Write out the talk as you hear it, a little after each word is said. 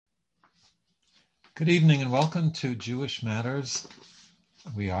Good evening and welcome to Jewish Matters.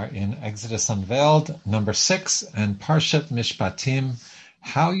 We are in Exodus Unveiled, number 6, and Parshat Mishpatim.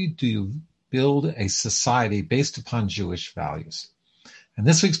 Do you build a society based upon Jewish values? And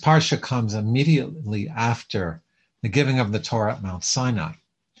this week's Parsha comes immediately after the giving of the Torah at Mount Sinai.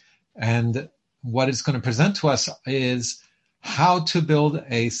 And what it's going to present to us is how to build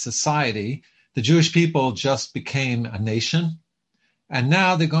a society. The Jewish people just became a nation. And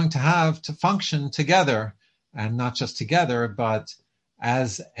now they're going to have to function together, and not just together, but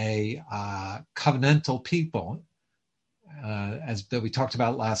as a covenantal people, as that we talked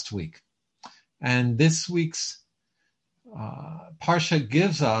about last week. And this week's Parsha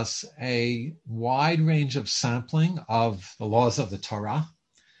gives us a wide range of sampling of the laws of the Torah,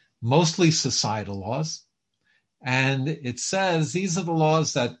 mostly societal laws. And it says these are the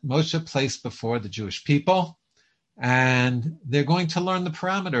laws that Moshe placed before the Jewish people. And they're going to learn the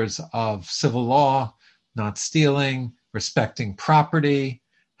parameters of civil law, not stealing, respecting property,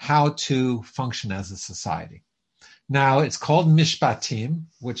 how to function as a society. Now, it's called Mishpatim,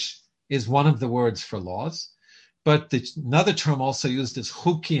 which is one of the words for laws, but another term also used is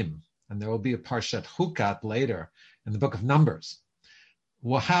Chukim, and there will be a Parshat Chukat later in the book of Numbers.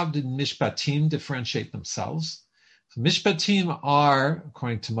 Well, how did Mishpatim differentiate themselves? So Mishpatim are,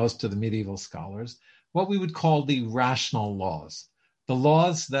 according to most of the medieval scholars, what we would call the rational laws, the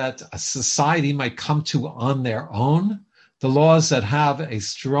laws that a society might come to on their own, the laws that have a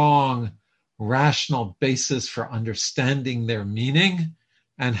strong rational basis for understanding their meaning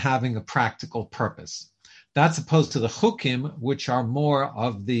and having a practical purpose. That's opposed to the chukim, which are more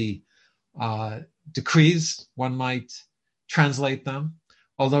of the decrees, one might translate them,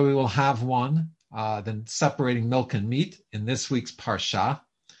 although we will have one, then separating milk and meat in this week's parsha,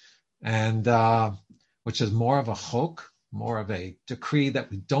 and which is more of a chok, more of a decree that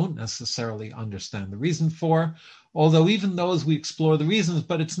we don't necessarily understand the reason for, although even those we explore the reasons,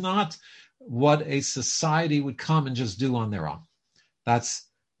 but it's not what a society would come and just do on their own. That's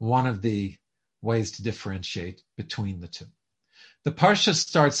one of the ways to differentiate between the two. The Parsha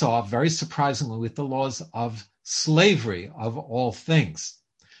starts off very surprisingly with the laws of slavery of all things.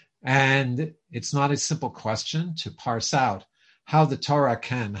 And it's not a simple question to parse out how the Torah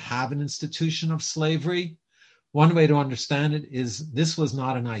can have an institution of slavery. One way to understand it is this was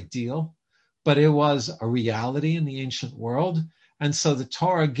not an ideal, but it was a reality in the ancient world. And so the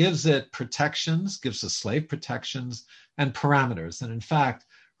Torah gives it protections, gives the slave protections and parameters. And in fact,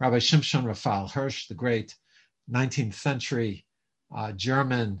 Rabbi Shimshon Raphael Hirsch, the great 19th century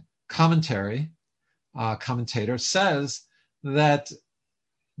German commentator, says that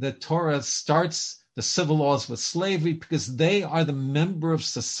the Torah starts the civil laws with slavery because they are the member of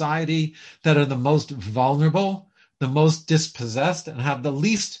society that are the most vulnerable, the most dispossessed, and have the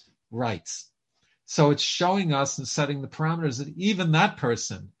least rights. So it's showing us and setting the parameters that even that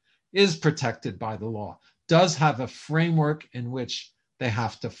person is protected by the law, does have a framework in which they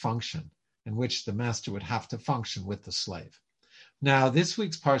have to function, in which the master would have to function with the slave. Now, this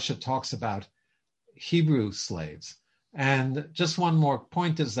week's Parsha talks about Hebrew slaves. And just one more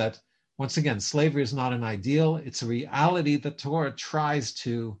point is that once again, slavery is not an ideal. It's a reality that Torah tries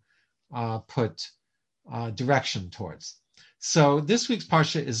to put direction towards. So this week's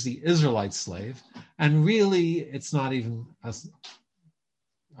Parsha is the Israelite slave, and really it's not even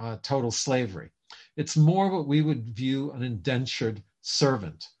a total slavery. It's more what we would view an indentured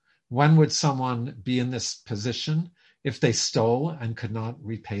servant. When would someone be in this position? If they stole and could not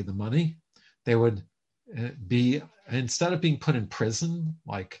repay the money, they would be, instead of being put in prison,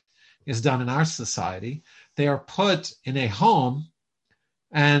 like is done in our society, they are put in a home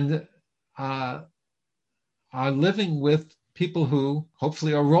and are living with people who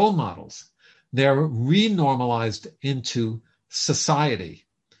hopefully are role models. They're renormalized into society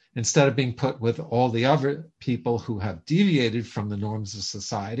instead of being put with all the other people who have deviated from the norms of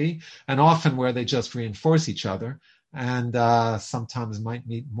society, and often where they just reinforce each other and sometimes might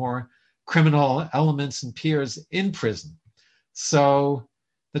meet more criminal elements and peers in prison. So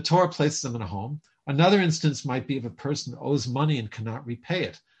the Torah places them in a home. Another instance might be if a person owes money and cannot repay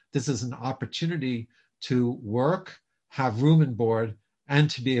it. This is an opportunity to work, have room and board, and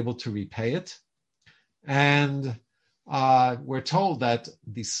to be able to repay it. And we're told that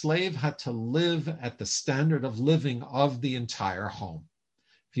the slave had to live at the standard of living of the entire home.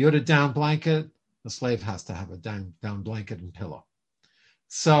 If you had a down blanket, the slave has to have a down blanket and pillow.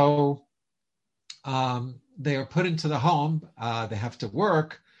 So they are put into the home, they have to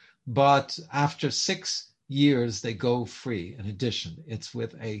work, but after 6 years, they go free. In addition, it's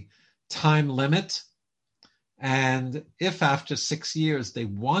with a time limit. And if after 6 years they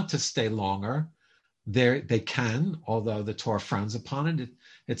want to stay longer, they can, although the Torah frowns upon it.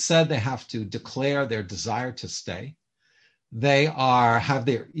 It said they have to declare their desire to stay. They have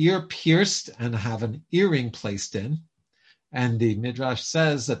their ear pierced and have an earring placed in. And the Midrash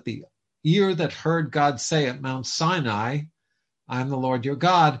says that the ear that heard God say at Mount Sinai, I'm the Lord your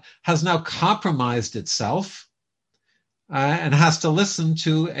God, has now compromised itself and has to listen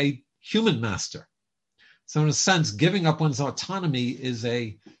to a human master. So in a sense, giving up one's autonomy is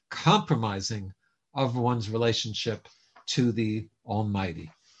a compromising of one's relationship to the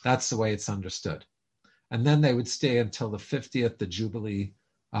Almighty. That's the way it's understood. And then they would stay until the 50th, the Jubilee,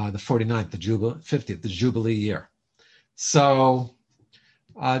 the 49th, the 50th, the Jubilee year. So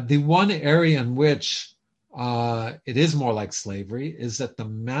the one area in which it is more like slavery is that the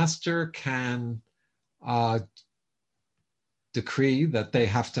master can decree that they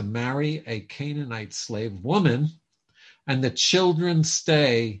have to marry a Canaanite slave woman, and the children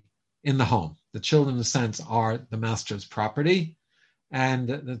stay in the home. The children, in a sense, are the master's property. And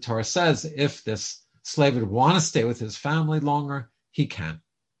the Torah says if this slave would want to stay with his family longer, he can.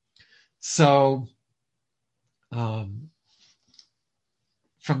 So from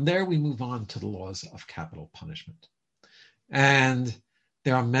there, we move on to the laws of capital punishment. And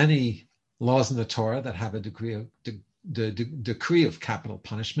there are many laws in the Torah that have a decree of capital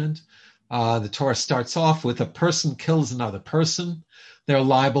punishment. The Torah starts off with a person kills another person, they're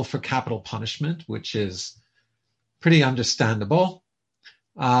liable for capital punishment, which is pretty understandable.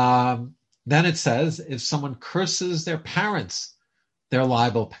 Then it says if someone curses their parents, they're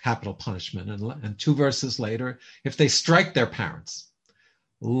liable for capital punishment. And 2 verses later, if they strike their parents,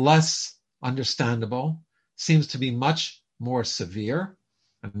 less understandable, seems to be much more severe,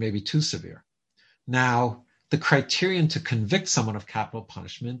 and maybe too severe. Now, the criterion to convict someone of capital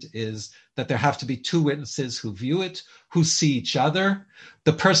punishment is that there have to be 2 witnesses who view it, who see each other.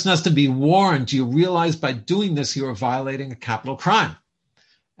 The person has to be warned. You realize by doing this, you are violating a capital crime.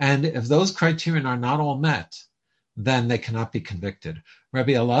 And if those criterion are not all met, then they cannot be convicted.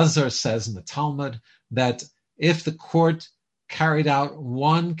 Rabbi Elazar says in the Talmud that if the court carried out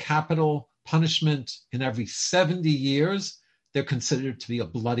one capital punishment in every 70 years, they're considered to be a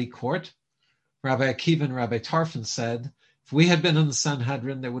bloody court. Rabbi Akiva and Rabbi Tarfon said, if we had been in the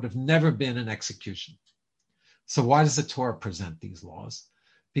Sanhedrin, there would have never been an execution. So why does the Torah present these laws?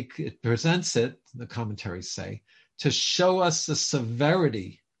 It presents it, the commentaries say, to show us the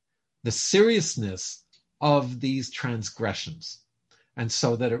severity, the seriousness of these transgressions, and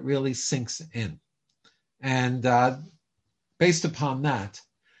so that it really sinks in. And based upon that,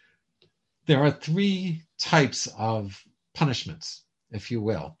 there are 3 types of punishments, if you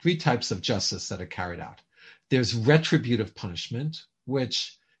will, 3 types of justice that are carried out. There's retributive punishment,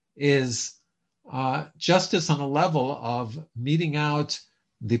 which is justice on a level of meting out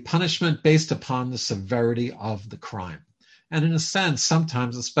the punishment based upon the severity of the crime. And in a sense,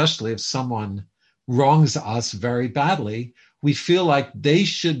 sometimes, especially if someone wrongs us very badly, we feel like they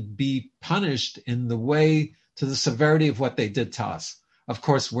should be punished in the way to the severity of what they did to us. Of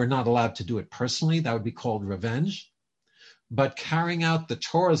course, we're not allowed to do it personally. That would be called revenge. But carrying out the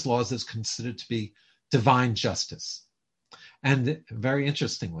Torah's laws is considered to be divine justice. And very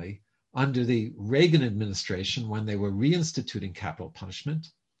interestingly, under the Reagan administration, when they were reinstituting capital punishment,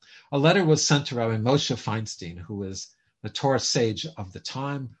 a letter was sent to Rabbi Moshe Feinstein, who was the Torah sage of the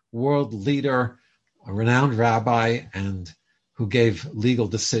time, world leader, a renowned rabbi, and who gave legal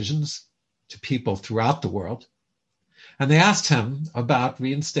decisions to people throughout the world. And they asked him about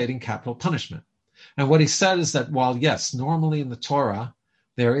reinstating capital punishment. And what he said is that while, yes, normally in the Torah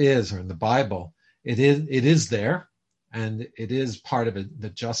there is, or in the Bible, it is there, and it is part of the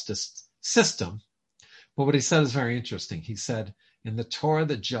justice system. But what he said is very interesting. He said, in the Torah,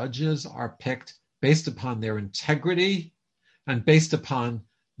 the judges are picked based upon their integrity and based upon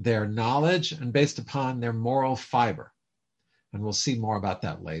their knowledge and based upon their moral fiber. And we'll see more about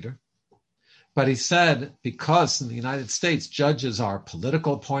that later. But he said, because in the United States, judges are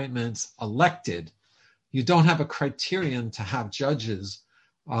political appointments, elected, you don't have a criterion to have judges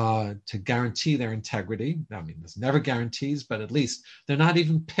to guarantee their integrity. I mean, there's never guarantees, but at least they're not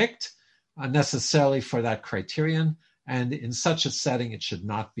even picked necessarily for that criterion. And in such a setting, it should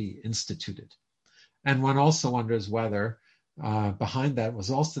not be instituted. And one also wonders whether behind that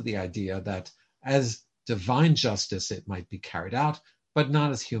was also the idea that as divine justice, it might be carried out, but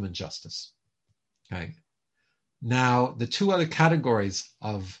not as human justice. Okay. Now, the 2 other categories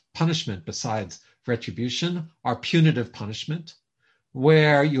of punishment besides retribution are punitive punishment,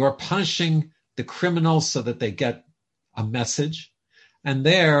 where you are punishing the criminals so that they get a message. And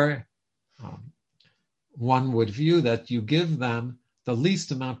there, one would view that you give them the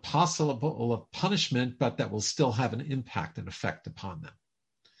least amount possible of punishment, but that will still have an impact and effect upon them.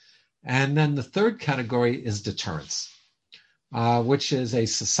 And then the third category is deterrence, which is a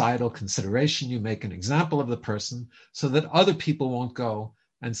societal consideration. You make an example of the person so that other people won't go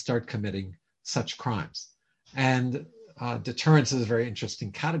and start committing such crimes. And deterrence is a very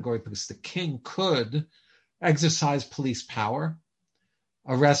interesting category because the king could exercise police power,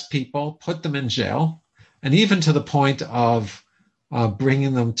 arrest people, put them in jail, and even to the point of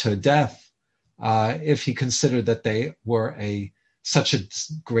bringing them to death if he considered that they were such a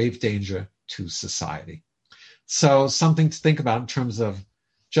grave danger to society. So something to think about in terms of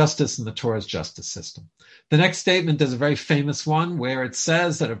justice in the Torah's justice system. The next statement is a very famous one where it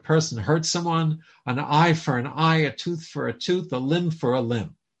says that a person hurts someone, an eye for an eye, a tooth for a tooth, a limb for a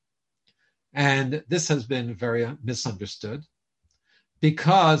limb. And this has been very misunderstood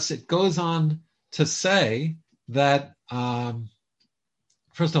because it goes on to say that,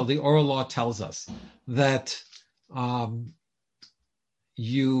 first of all, the oral law tells us that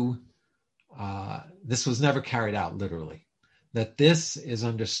this was never carried out literally, that this is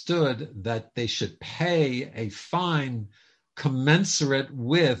understood that they should pay a fine commensurate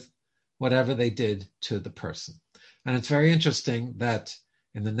with whatever they did to the person. And it's very interesting that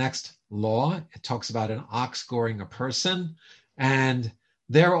in the next law, it talks about an ox goring a person. And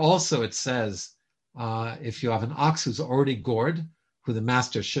there also it says, if you have an ox who's already gored, who the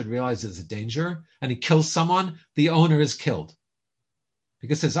master should realize is a danger, and he kills someone, the owner is killed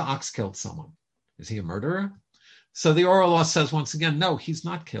because his ox killed someone. Is he a murderer? So the oral law says once again, no, he's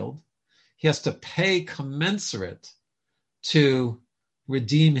not killed. He has to pay commensurate to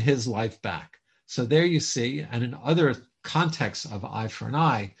redeem his life back. So there you see, and in other contexts of eye for an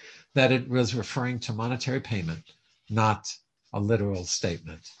eye, that it was referring to monetary payment, not a literal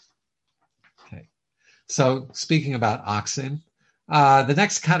statement. Okay. So speaking about oxen, the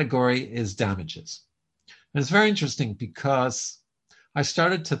next category is damages. And it's very interesting because I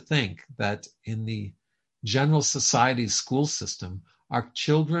started to think that in the general society school system, our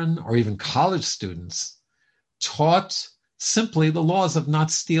children or even college students taught simply the laws of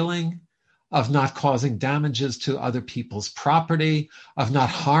not stealing, of not causing damages to other people's property, of not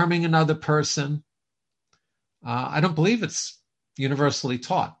harming another person. I don't believe it's universally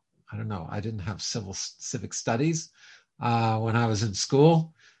taught. I don't know. I didn't have civic studies when I was in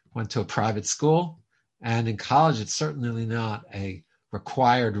school, went to a private school, and in college, it's certainly not a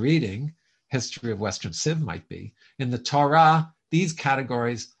required reading. History of Western Civ might be. In the Torah, these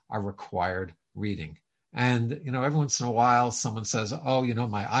categories are required reading. And, every once in a while, someone says, oh,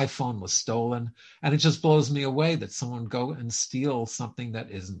 my iPhone was stolen. And it just blows me away that someone go and steal something that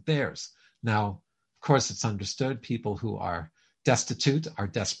isn't theirs. Now, of course, it's understood people who are destitute are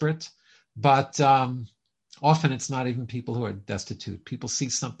desperate, but often it's not even people who are destitute. People see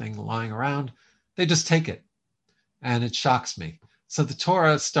something lying around, they just take it. And it shocks me. So the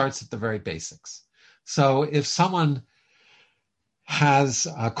Torah starts at the very basics. So if someone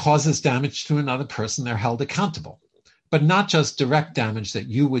causes damage to another person, they're held accountable. But not just direct damage that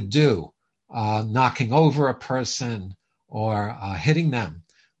you would do, knocking over a person or hitting them,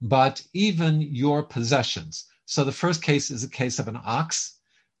 but even your possessions. So the first case is a case of an ox.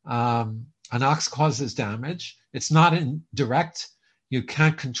 An ox causes damage. It's not indirect. You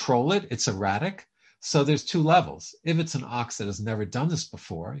can't control it. It's erratic. So there's two levels. If it's an ox that has never done this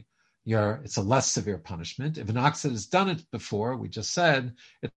before, it's a less severe punishment. If an ox that has done it before, we just said,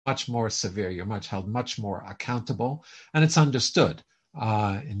 it's much more severe. You're held much more accountable, and it's understood.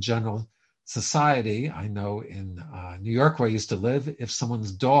 In general society, I know in New York where I used to live, if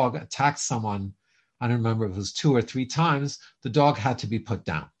someone's dog attacked someone, I don't remember if it was 2 or 3 times, the dog had to be put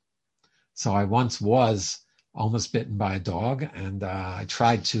down. So I once was almost bitten by a dog, and I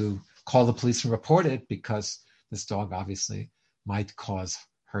tried to call the police and report it because this dog obviously might cause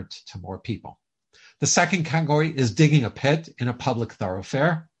hurt to more people. The second category is digging a pit in a public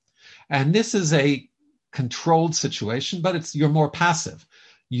thoroughfare. And this is a controlled situation, but you're more passive.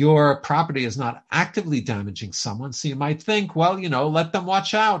 Your property is not actively damaging someone. So you might think, well, let them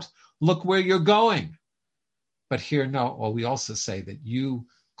watch out. Look where you're going. But here, no. Well, we also say that you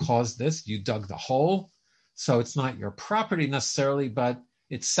caused this. You dug the hole. So it's not your property necessarily, but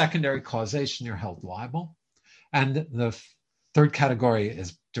it's secondary causation. You're held liable. And the third category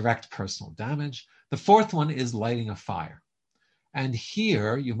is direct personal damage. The fourth one is lighting a fire. And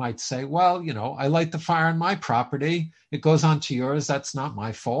here you might say, well, I light the fire on my property. It goes on to yours. That's not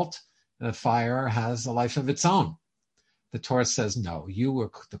my fault. The fire has a life of its own. The Torah says, no, you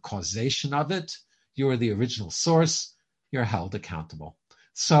were the causation of it. You are the original source. You're held accountable.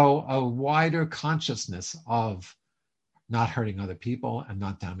 So a wider consciousness of not hurting other people and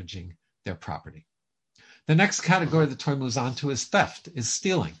not damaging their property. The next category the Torah moves on to is theft, is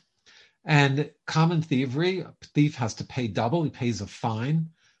stealing. And common thievery, a thief has to pay double. He pays a fine,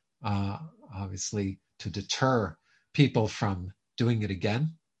 obviously, to deter people from doing it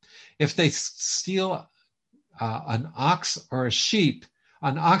again. If they steal an ox or a sheep,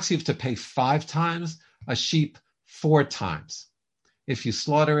 an ox you have to pay 5 times, a sheep 4 times. If you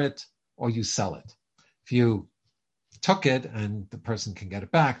slaughter it or you sell it. If you took it and the person can get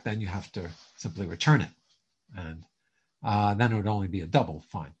it back, then you have to simply return it. And then it would only be a double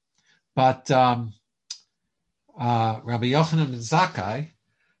fine. But Rabbi Yochanan ben Zakkai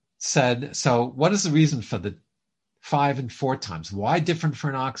said, so what is the reason for the 5 and 4 times? Why different for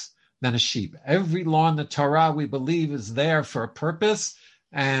an ox than a sheep? Every law in the Torah, we believe, is there for a purpose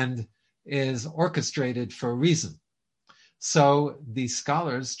and is orchestrated for a reason. So the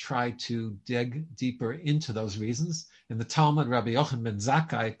scholars try to dig deeper into those reasons. In the Talmud, Rabbi Yochanan ben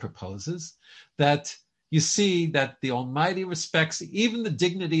Zakkai proposes that you see that the Almighty respects even the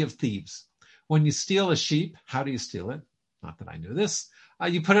dignity of thieves. When you steal a sheep, how do you steal it? Not that I knew this.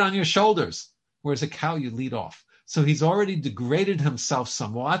 You put it on your shoulders, whereas a cow you lead off. So he's already degraded himself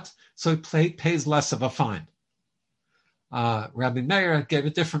somewhat, so he pays less of a fine. Rabbi Meir gave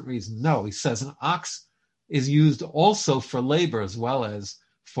a different reason. No, he says an ox is used also for labor as well as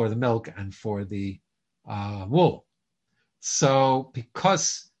for the milk and for the wool. So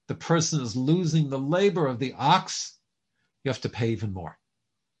because the person is losing the labor of the ox, you have to pay even more.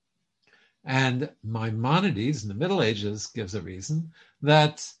 And Maimonides in the Middle Ages gives a reason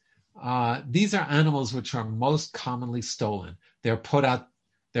that these are animals which are most commonly stolen. They're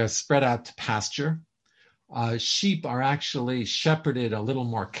spread out to pasture. Sheep are actually shepherded a little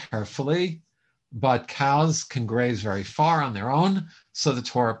more carefully, but cows can graze very far on their own, so the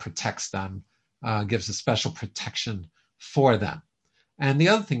Torah protects them, gives a special protection for them. And the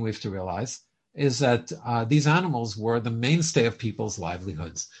other thing we have to realize is that these animals were the mainstay of people's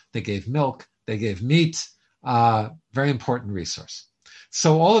livelihoods. They gave milk, they gave meat, very important resource.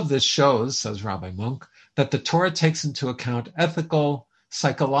 So all of this shows, says Rabbi Munk, that the Torah takes into account ethical,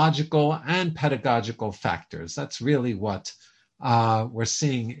 psychological, and pedagogical factors. That's really what we're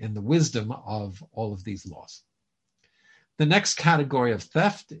seeing in the wisdom of all of these laws. The next category of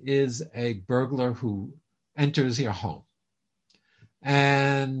theft is a burglar who enters your home.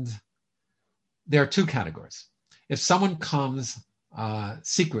 And there are 2 categories. If someone comes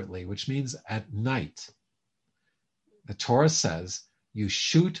secretly, which means at night, the Torah says you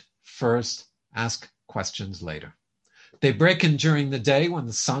shoot first, ask questions later. They break in during the day when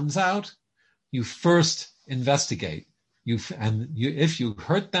the sun's out, you first investigate. If you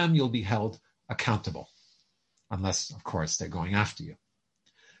hurt them, you'll be held accountable, unless, of course, they're going after you.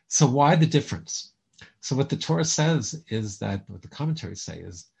 So why the difference? So what the Torah says is that, what the commentaries say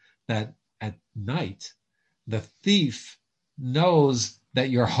is that at night, the thief knows that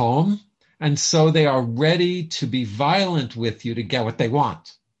you're home, and so they are ready to be violent with you to get what they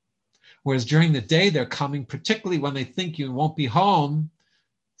want. Whereas during the day, they're coming, particularly when they think you won't be home,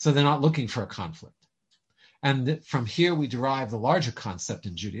 so they're not looking for a conflict. And from here, we derive the larger concept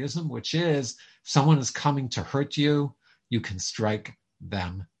in Judaism, which is if someone is coming to hurt you, you can strike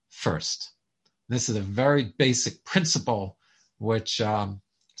them first. This is a very basic principle, which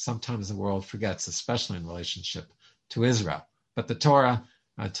sometimes the world forgets, especially in relationship to Israel. But the Torah,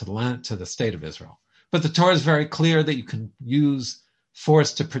 to the state of Israel. But the Torah is very clear that you can use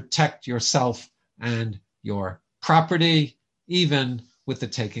force to protect yourself and your property, even with the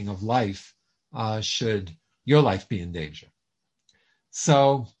taking of life, should your life be in danger.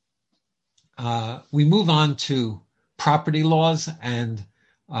 So we move on to property laws and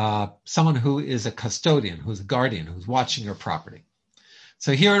someone who is a custodian, who's a guardian, who's watching your property.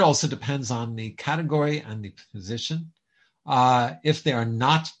 So here it also depends on the category and the position. If they are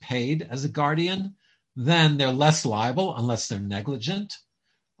not paid as a guardian, then they're less liable unless they're negligent.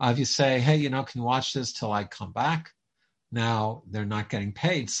 If you say, hey, can you watch this till I come back? Now they're not getting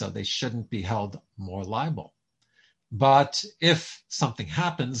paid, so they shouldn't be held more liable. But if something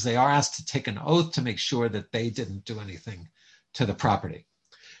happens, they are asked to take an oath to make sure that they didn't do anything to the property.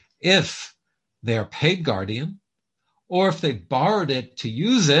 If they're paid guardian, or if they borrowed it to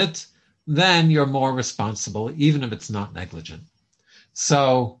use it, then you're more responsible, even if it's not negligent.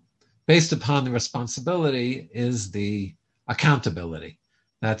 So based upon the responsibility is the accountability.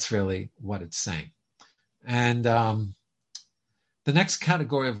 That's really what it's saying. And the next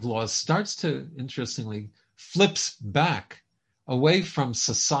category of laws starts to, interestingly, flips back away from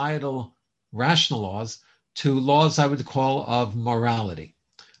societal rational laws to laws I would call of morality.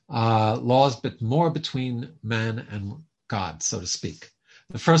 Laws but more between man and God, so to speak.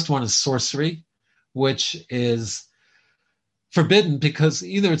 The first one is sorcery, which is forbidden because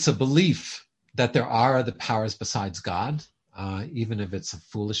either it's a belief that there are other powers besides God, even if it's a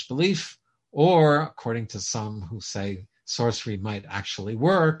foolish belief, or according to some who say sorcery might actually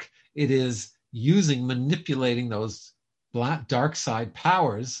work, it is manipulating those dark side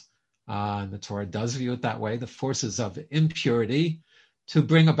powers, and the Torah does view it that way, the forces of impurity, to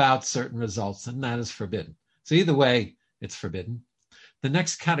bring about certain results, and that is forbidden. So either way, it's forbidden. The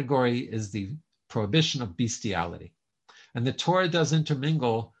next category is the prohibition of bestiality. And the Torah does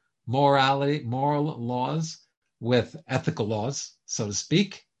intermingle moral laws with ethical laws, so to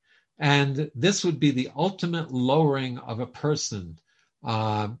speak. And this would be the ultimate lowering of a person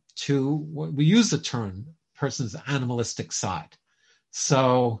to what we use the term person's animalistic side.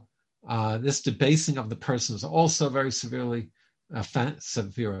 So this debasing of the person is also very severe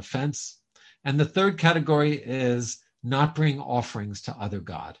offense. And the third category is not bring offerings to other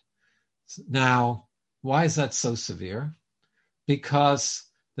God. Now, why is that so severe? Because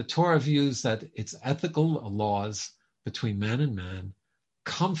the Torah views that its ethical laws between man and man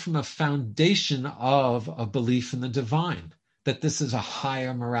come from a foundation of a belief in the divine, that this is a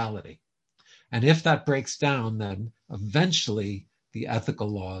higher morality. And if that breaks down, then eventually the ethical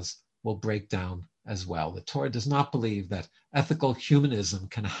laws will break down as well. The Torah does not believe that ethical humanism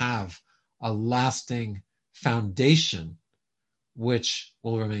can have a lasting foundation which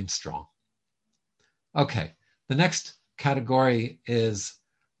will remain strong. Okay, the next category is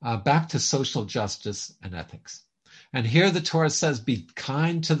back to social justice and ethics. And here the Torah says, be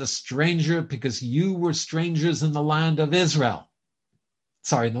kind to the stranger because you were strangers in the land of in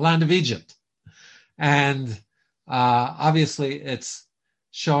the land of Egypt. And obviously it's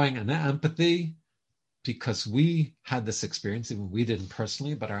showing an empathy because we had this experience, even we didn't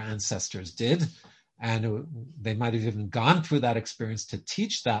personally, but our ancestors did. And they might have even gone through that experience to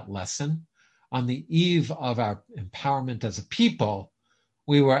teach that lesson. On the eve of our empowerment as a people,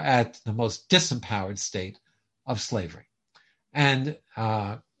 we were at the most disempowered state of slavery. And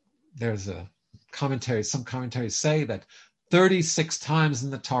there's a commentary, some commentaries say that 36 times in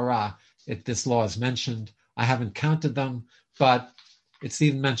the Torah this law is mentioned. I haven't counted them, but it's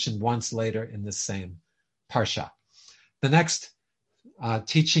even mentioned once later in the same parsha. The next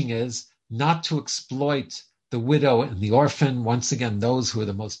teaching is not to exploit the widow and the orphan, once again, those who are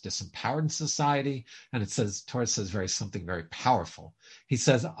the most disempowered in society. And Torah says something very powerful. He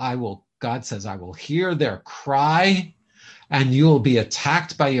says, God says, I will hear their cry and you will be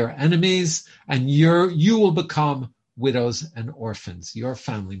attacked by your enemies and you will become widows and orphans. Your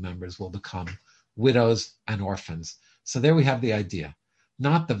family members will become widows and orphans. So there we have the idea,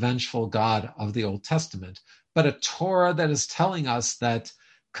 not the vengeful God of the Old Testament, but a Torah that is telling us that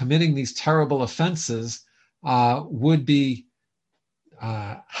committing these terrible offenses would be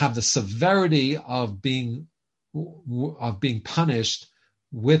have the severity of being punished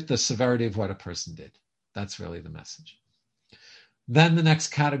with the severity of what a person did. That's really the message. Then the next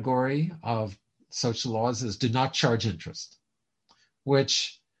category of social laws is do not charge interest,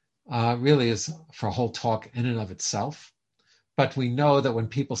 which really is for a whole talk in and of itself. But we know that when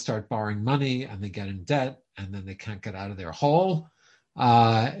people start borrowing money and they get in debt and then they can't get out of their hole,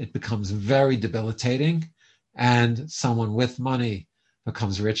 it becomes very debilitating. And someone with money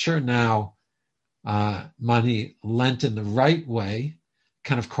becomes richer. Now, money lent in the right way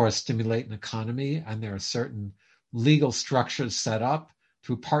can, of course, stimulate an economy, and there are certain legal structures set up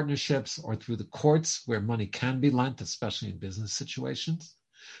through partnerships or through the courts where money can be lent, especially in business situations.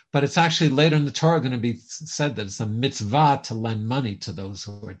 But it's actually later in the Torah going to be said that it's a mitzvah to lend money to those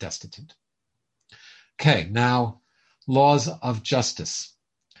who are destitute. Okay, now, laws of justice.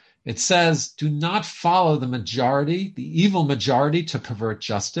 It says, do not follow the majority, the evil majority, to pervert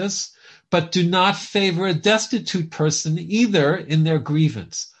justice, but do not favor a destitute person either in their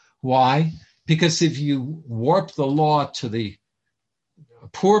grievance. Why? Because if you warp the law to the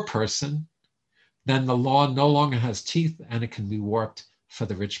poor person, then the law no longer has teeth and it can be warped for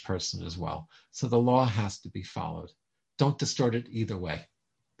the rich person as well. So the law has to be followed. Don't distort it either way.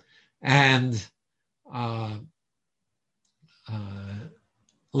 And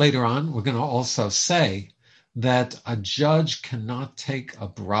later on, we're going to also say that a judge cannot take a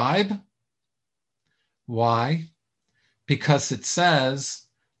bribe. Why? Because it says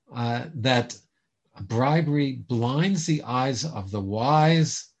that bribery blinds the eyes of the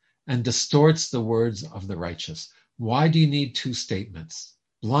wise and distorts the words of the righteous. Why do you need two statements?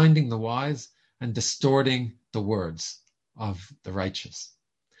 Blinding the wise and distorting the words of the righteous.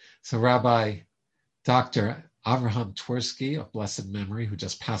 So Rabbi Dr. Avraham Twersky of blessed memory, who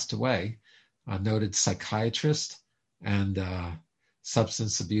just passed away, a noted psychiatrist, and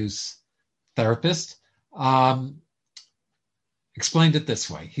substance abuse therapist, explained it this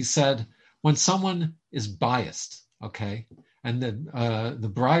way. He said, when someone is biased, okay, and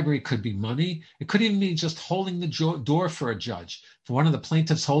the bribery could be money, it could even be just holding the door for a judge. If one of the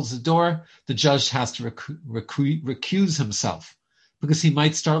plaintiffs holds the door, the judge has to recuse himself because he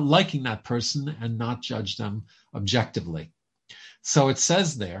might start liking that person and not judge them objectively. So it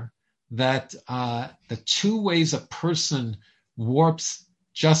says there that the two ways a person warps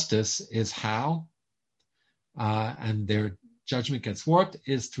justice is how, and their judgment gets warped,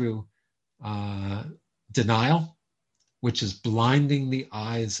 is through denial, which is blinding the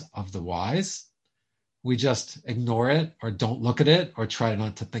eyes of the wise. We just ignore it or don't look at it or try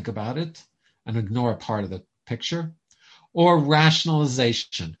not to think about it and ignore a part of the picture. Or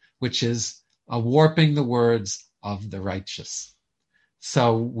rationalization, which is warping the words of the righteous.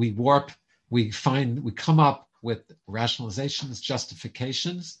 So we come up with rationalizations,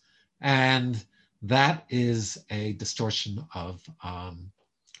 justifications, and that is a distortion of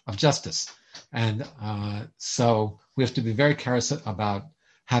justice. And so we have to be very careful about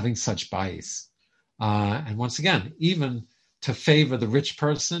having such bias. And once again, even to favor the rich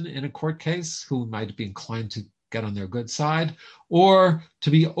person in a court case who might be inclined to get on their good side, or to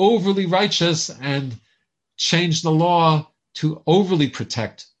be overly righteous and change the law to overly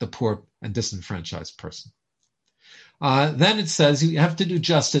protect the poor and disenfranchised person. Then it says you have to do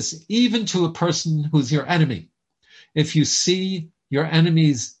justice even to a person who's your enemy. If you see your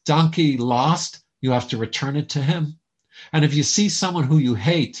enemy's donkey lost, you have to return it to him. And if you see someone who you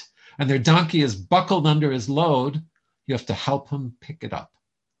hate and their donkey is buckled under his load, you have to help him pick it up.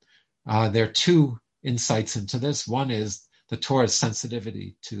 There are two insights into this. One is the Torah's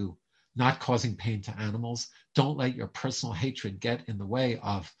sensitivity to not causing pain to animals. Don't let your personal hatred get in the way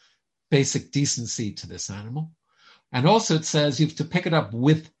of basic decency to this animal. And also it says you have to pick it up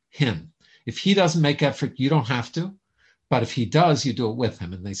with him. If he doesn't make effort, you don't have to. But if he does, you do it with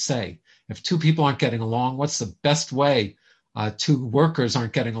him. And they say, if two people aren't getting along, what's the best way two workers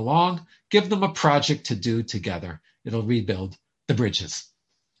aren't getting along? Give them a project to do together. It'll rebuild the bridges.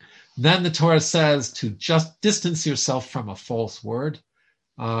 Then the Torah says to just distance yourself from a false word,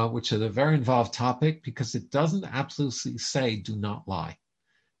 which is a very involved topic because it doesn't absolutely say do not lie.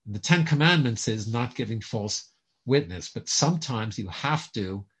 The Ten Commandments is not giving false witness, but sometimes you have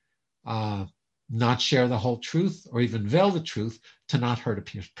to not share the whole truth or even veil the truth to not hurt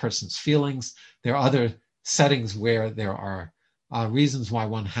a person's feelings. There are other settings where there are reasons why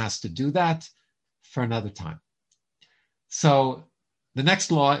one has to do that for another time. So the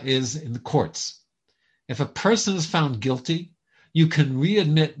next law is in the courts. If a person is found guilty, you can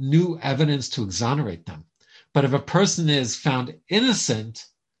readmit new evidence to exonerate them. But if a person is found innocent,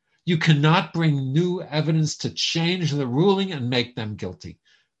 you cannot bring new evidence to change the ruling and make them guilty.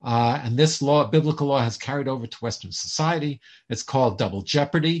 And this law, biblical law, has carried over to Western society. It's called double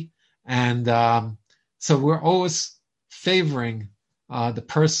jeopardy. And so we're always favoring the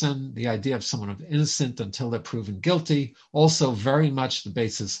person, the idea of someone of innocent until they're proven guilty, also very much the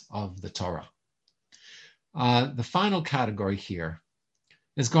basis of the Torah. The final category here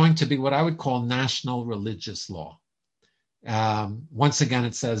is going to be what I would call national religious law. Once again,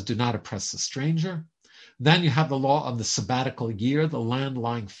 it says, do not oppress the stranger. Then you have the law of the sabbatical year, the land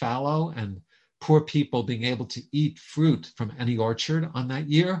lying fallow, and poor people being able to eat fruit from any orchard on that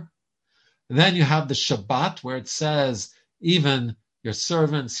year. Then you have the Shabbat, where it says, even your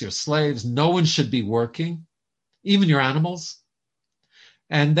servants, your slaves, no one should be working, even your animals.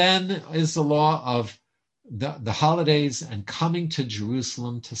 And then is the law of the holidays and coming to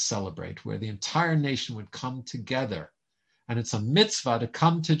Jerusalem to celebrate, where the entire nation would come together. And it's a mitzvah to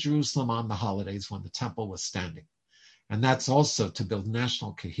come to Jerusalem on the holidays when the temple was standing. And that's also to build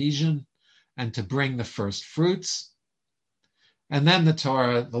national cohesion and to bring the first fruits. And then the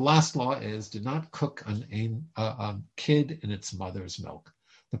Torah, the last law is, do not cook a kid in its mother's milk.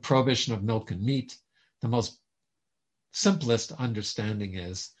 The prohibition of milk and meat. The most simplest understanding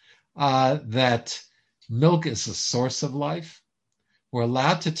is that milk is the source of life. We're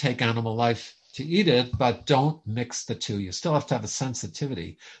allowed to take animal life to eat it, but don't mix the two. You still have to have a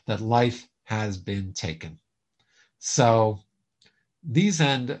sensitivity that life has been taken. So these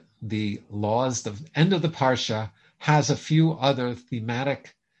end the laws. The end of the Parsha has a few other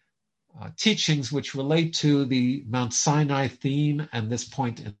thematic teachings which relate to the Mount Sinai theme and this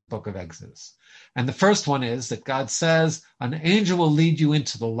point in the book of Exodus. And the first one is that God says, an angel will lead you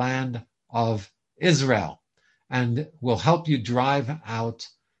into the land of Israel and will help you drive out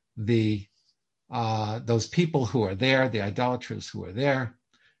those people who are there, the idolaters who are there.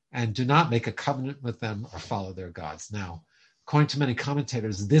 and do not make a covenant with them or follow their gods. Now, according to many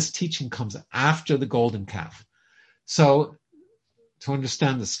commentators, this teaching comes after the golden calf. So, to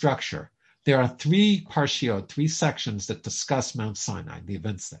understand the structure, there are 3 parshiot, 3 sections that discuss Mount Sinai, the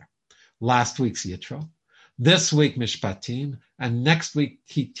events there. Last week's Yitro, this week Mishpatim, and next week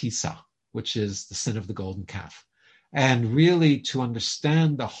Ki Tisa, which is the sin of the golden calf. And really, to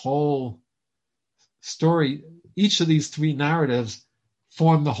understand the whole story, each of these 3 narratives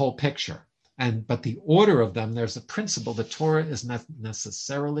form the whole picture. But the order of them, there's a principle. The Torah is not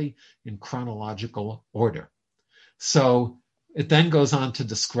necessarily in chronological order. So it then goes on to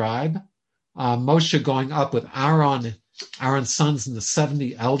describe Moshe going up with Aaron's sons and the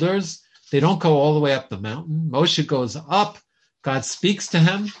 70 elders. They don't go all the way up the mountain. Moshe goes up. God speaks to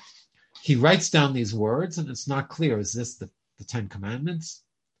him. He writes down these words, and it's not clear. Is this the 10 Commandments?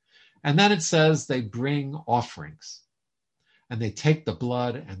 And then it says they bring offerings. And they take the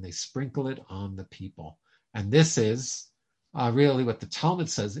blood and they sprinkle it on the people. And this is really what the Talmud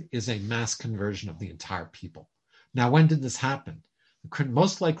says is a mass conversion of the entire people. Now, when did this happen? The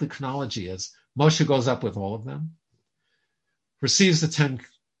most likely chronology is Moshe goes up with all of them, receives the 10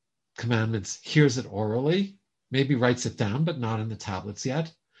 Commandments, hears it orally, maybe writes it down, but not in the tablets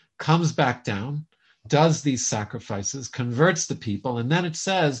yet, comes back down, does these sacrifices, converts the people, and then it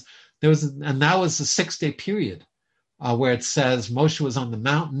says and that was the 6-day period where it says Moshe was on the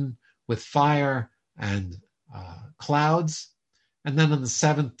mountain with fire and clouds, and then on the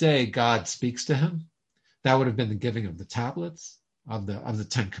 7th day God speaks to him. That would have been the giving of the tablets of the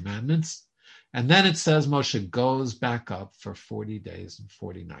 10 Commandments. And then it says Moshe goes back up for 40 days and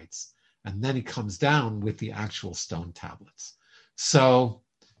 40 nights. And then he comes down with the actual stone tablets. So,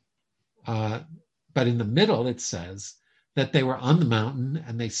 but in the middle, it says that they were on the mountain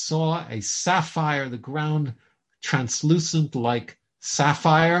and they saw a sapphire, the ground translucent like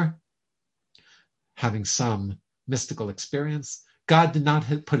sapphire, having some mystical experience. God did not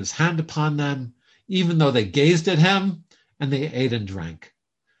put his hand upon them, even though they gazed at him and they ate and drank.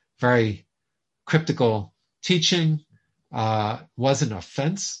 Very cryptical teaching. Was an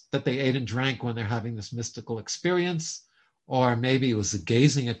offense that they ate and drank when they're having this mystical experience, or maybe it was the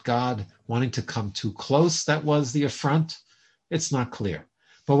gazing at God, wanting to come too close that was the affront. It's not clear.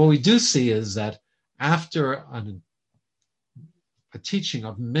 But what we do see is that after a teaching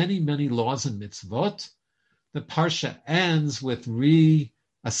of many, many laws and mitzvot, the parsha ends with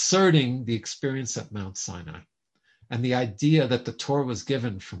reasserting the experience at Mount Sinai and the idea that the Torah was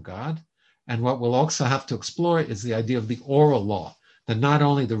given from God. And what we'll also have to explore is the idea of the oral law, that not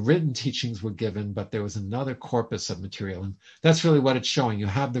only the written teachings were given, but there was another corpus of material. And that's really what it's showing. You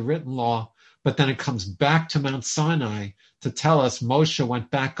have the written law, but then it comes back to Mount Sinai to tell us Moshe went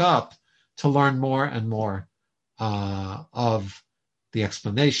back up to learn more and more of the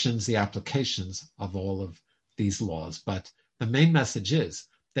explanations, the applications of all of these laws. But the main message is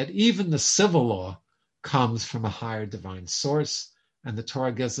that even the civil law comes from a higher divine source, and the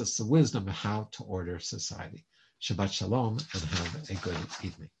Torah gives us the wisdom of how to order society. Shabbat Shalom, and have a good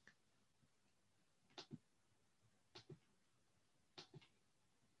evening.